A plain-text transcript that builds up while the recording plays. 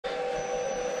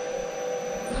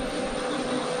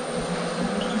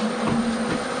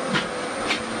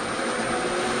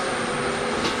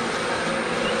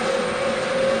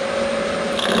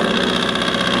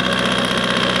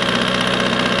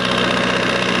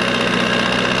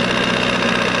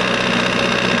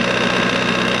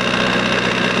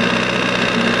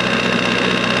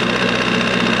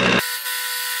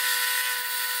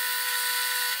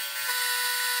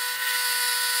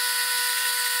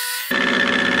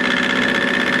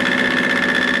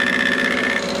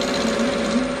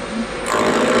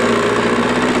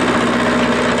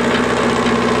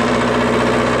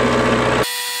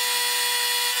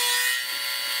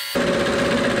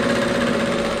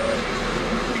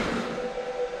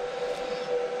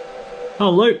Oh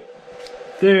look,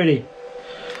 30.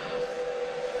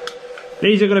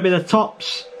 These are going to be the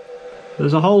tops.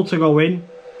 There's a hole to go in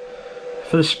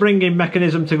for the springing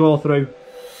mechanism to go through.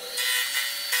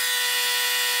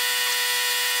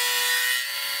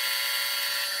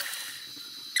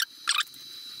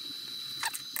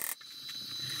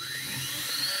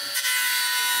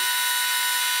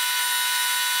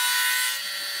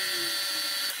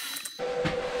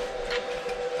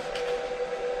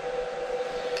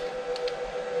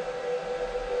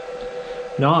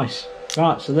 Nice.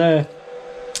 Right, so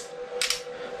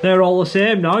they're all the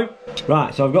same now.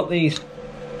 Right, so I've got these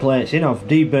plates in, I've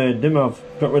deburred them, I've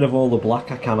got rid of all the black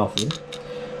I can off them.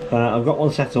 I've got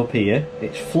one set up here,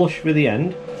 it's flush with the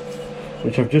end,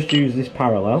 which I've just used this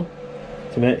parallel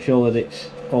to make sure that it's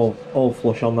all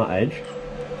flush on that edge.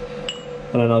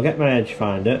 And then I'll get my edge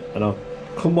finder and I'll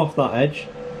come off that edge,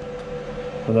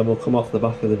 and then we'll come off the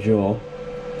back of the jaw,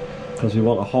 because we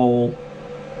want a hole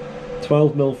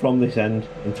 12mm from this end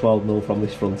and 12mm from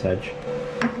this front edge.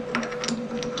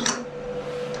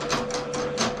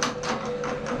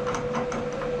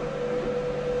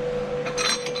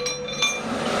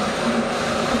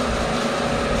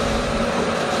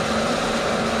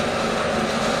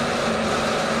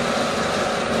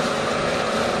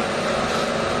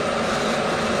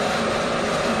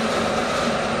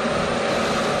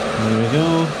 There we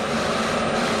go.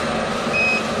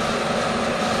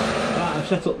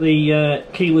 Set up the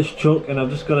keyless chuck, and I've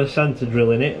just got a centre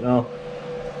drill in it, and I'll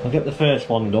get the first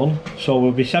one done. So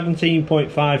we'll be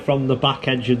 17.5 from the back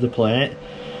edge of the plate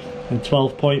and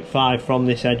 12.5 from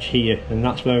this edge here, and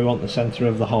that's where we want the centre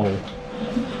of the hole.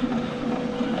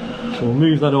 So we'll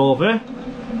move that over,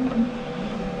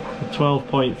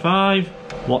 12.5,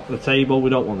 lock the table. We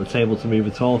don't want the table to move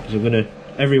at all because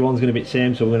everyone's going to be the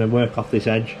same, so we're going to work off this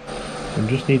edge. And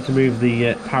just need to move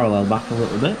the parallel back a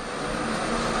little bit.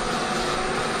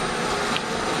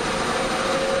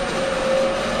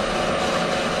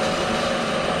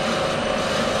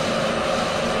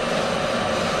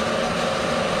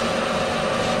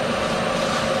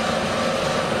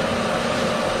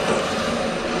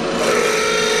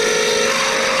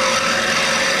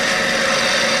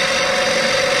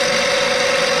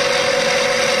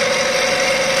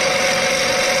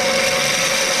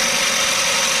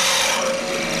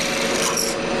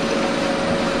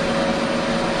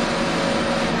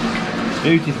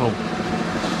 Beautiful.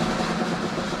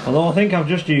 Although I think I've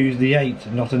just used the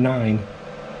 8, not a 9.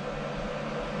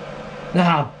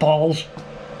 Ah, balls.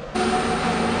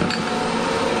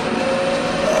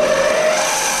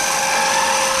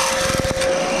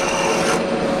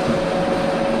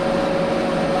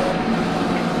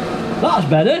 That's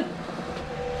better.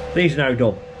 These are now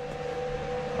done.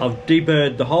 I've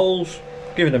deburred the holes,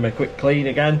 given them a quick clean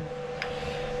again.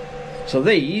 So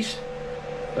these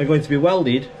are going to be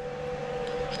welded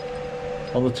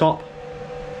on the top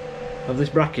of this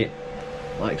bracket,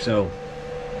 like so.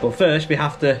 But first we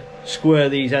have to square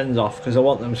these ends off because I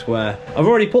want them square. I've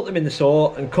already put them in the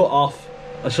saw and cut off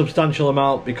a substantial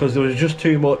amount because there was just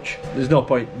too much. There's no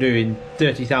point doing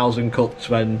 30,000 cuts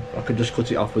when I could just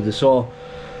cut it off with the saw.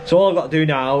 So all I've got to do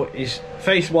now is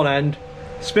face one end,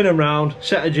 spin them round,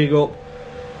 set a jig up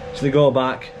so they go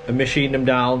back, and machine them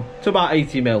down to about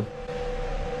 80mm,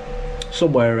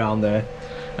 somewhere around there.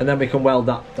 And then we can weld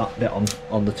that bit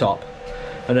on the top,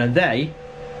 and then they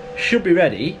should be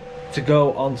ready to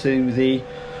go onto the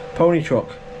pony truck,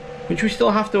 which we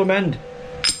still have to amend,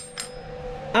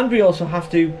 and we also have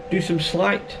to do some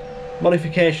slight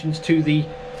modifications to the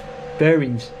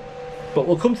bearings, but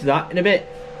we'll come to that in a bit.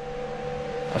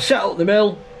 I've set up the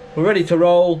mill, we're ready to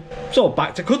roll, so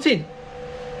back to cutting.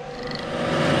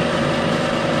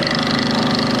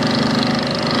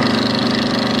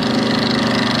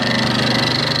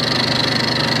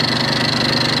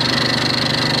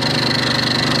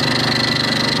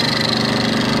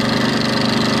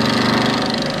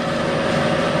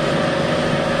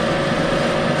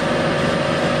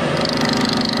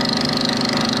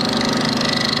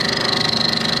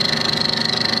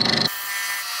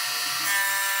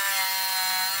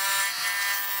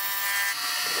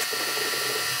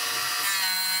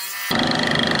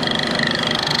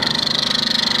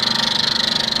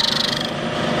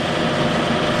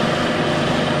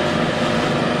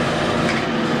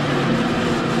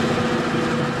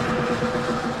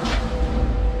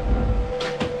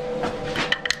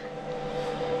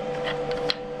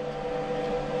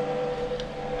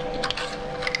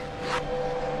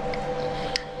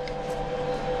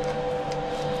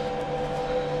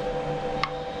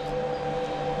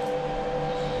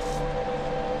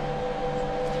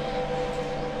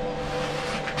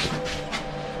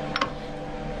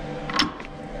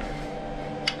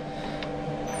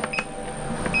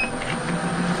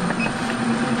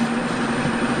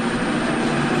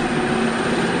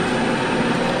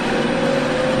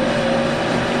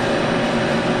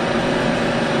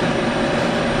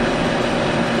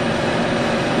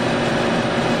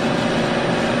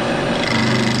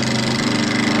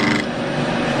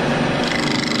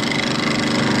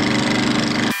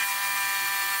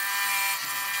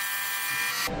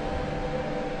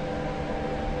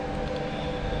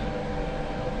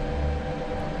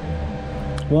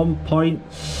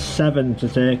 1.7 to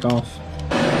take off.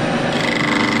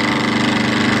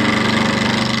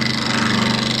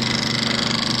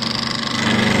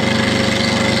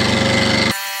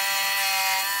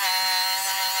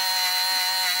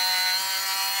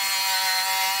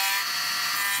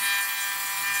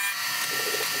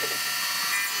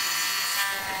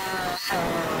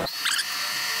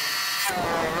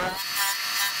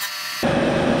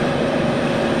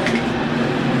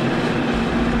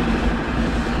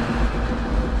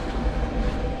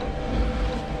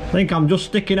 I think I'm just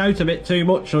sticking out a bit too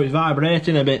much, so it's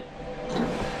vibrating a bit.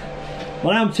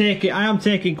 But I am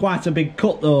taking quite a big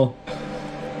cut though.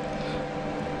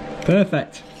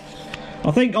 Perfect.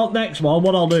 I think on next one,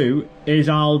 what I'll do is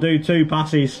I'll do 2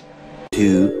 passes.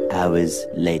 2 hours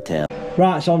later.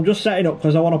 Right, so I'm just setting up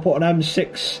because I want to put an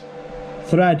M6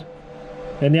 thread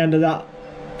in the end of that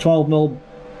 12mm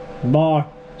bar.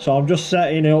 So I'm just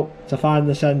setting it up to find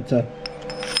the centre.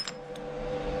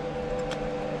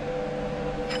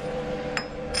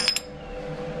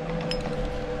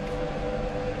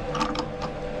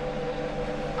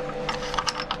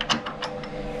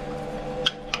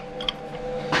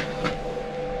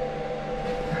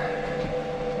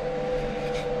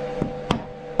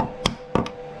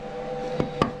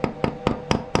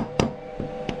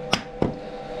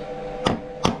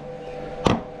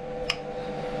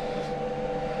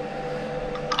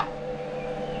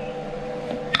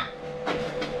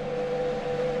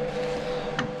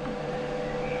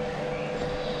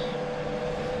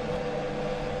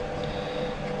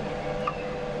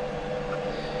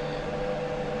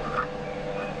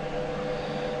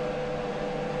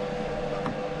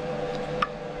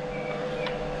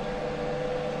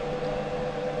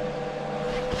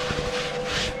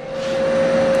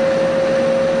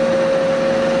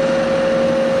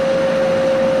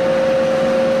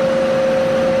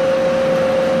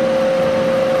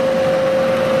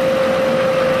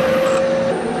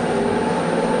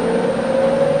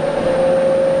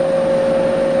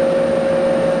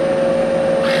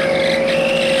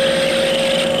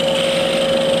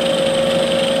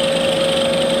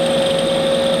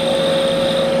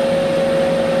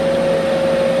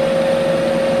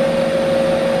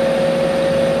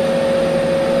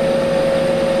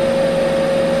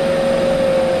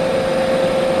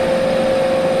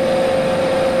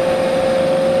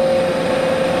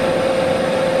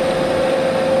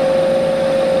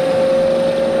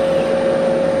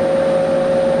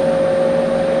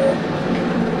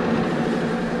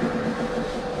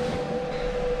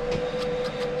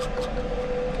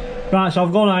 Right, so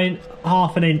I've gone in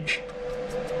 ½ an inch.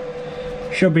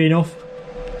 Should be enough.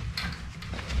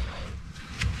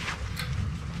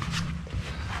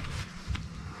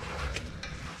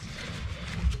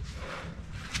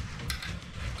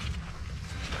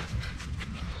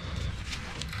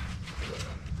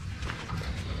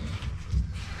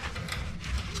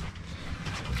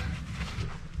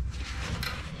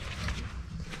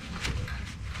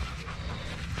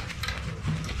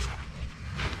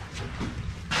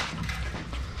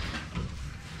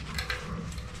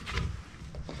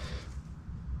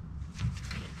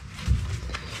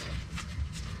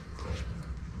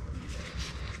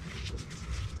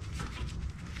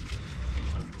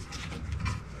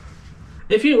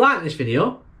 If you like this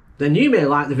video, then you may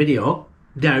like the video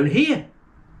down here.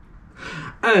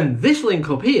 And this link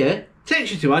up here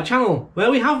takes you to our channel,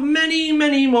 where we have many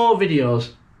more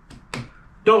videos.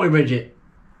 Don't we, Bridget?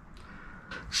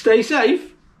 Stay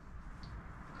safe.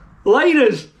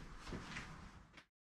 Laters.